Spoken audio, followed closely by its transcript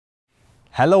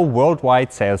Hello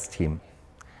worldwide sales team.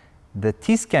 The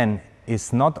T-Scan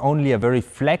is not only a very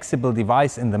flexible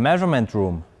device in the measurement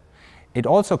room, it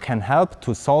also can help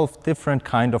to solve different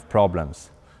kind of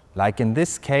problems, like in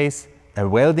this case a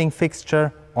welding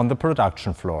fixture on the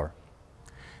production floor.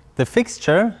 The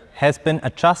fixture has been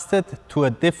adjusted to a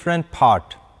different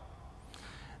part.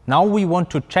 Now we want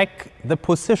to check the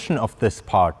position of this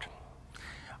part.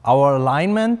 Our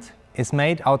alignment is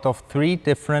made out of 3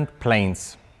 different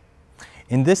planes.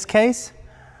 In this case,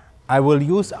 I will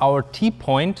use our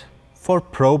T-point for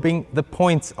probing the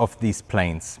points of these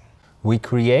planes. We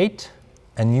create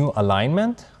a new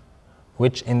alignment,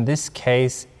 which in this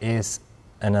case is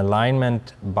an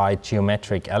alignment by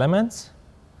geometric elements.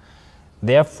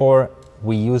 Therefore,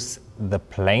 we use the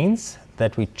planes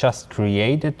that we just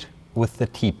created with the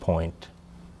T-point.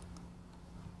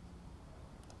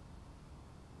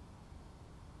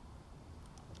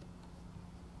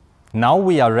 Now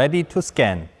we are ready to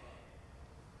scan.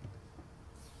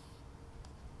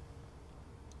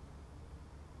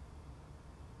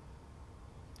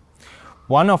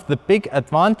 One of the big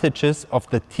advantages of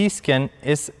the T-Scan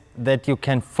is that you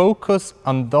can focus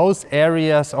on those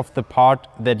areas of the part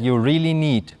that you really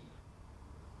need.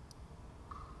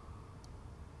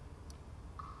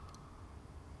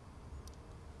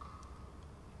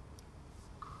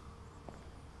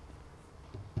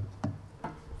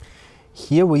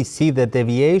 Here we see the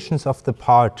deviations of the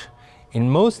part. In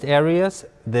most areas,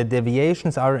 the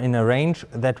deviations are in a range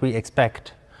that we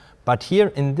expect. But here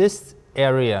in this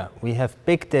area, we have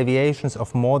big deviations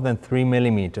of more than 3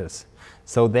 millimeters.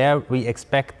 So there we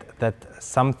expect that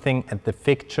something at the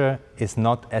fixture is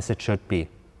not as it should be.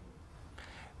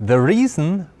 The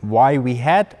reason why we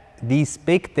had these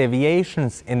big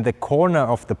deviations in the corner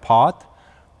of the part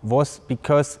was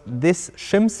because this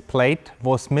shims plate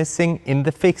was missing in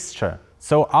the fixture.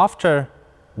 So after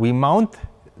we mount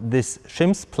this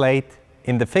shims plate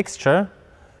in the fixture,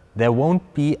 there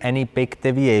won't be any big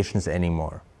deviations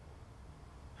anymore.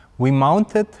 We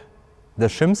mounted the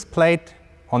shims plate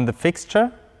on the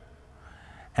fixture,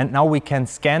 and now we can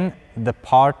scan the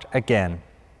part again.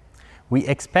 We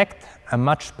expect a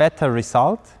much better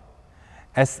result,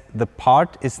 as the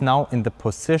part is now in the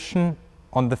position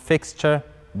on the fixture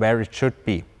where it should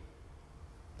be.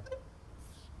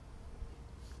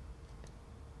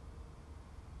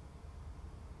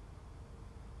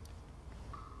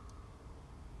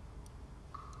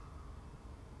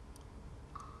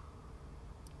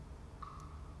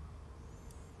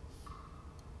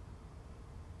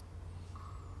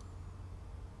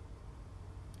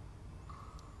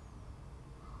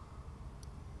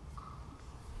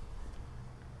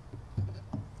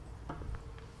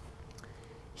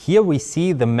 Here we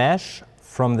see the mesh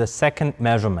from the second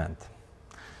measurement.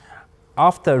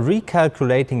 After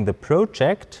recalculating the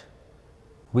project,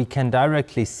 we can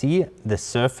directly see the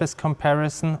surface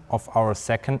comparison of our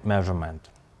second measurement.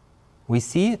 We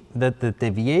see that the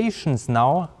deviations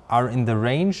now are in the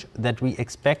range that we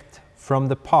expect from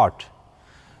the part.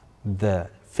 The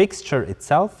fixture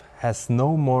itself has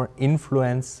no more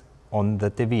influence on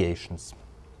the deviations.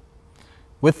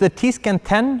 With the T-Scan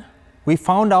 10, we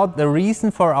found out the reason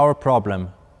for our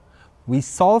problem. We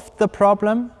solved the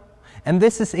problem, and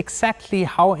this is exactly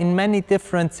how in many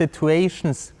different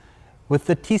situations with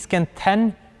the T-Scan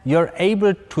 10 you're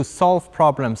able to solve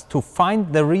problems, to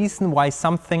find the reason why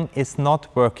something is not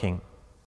working.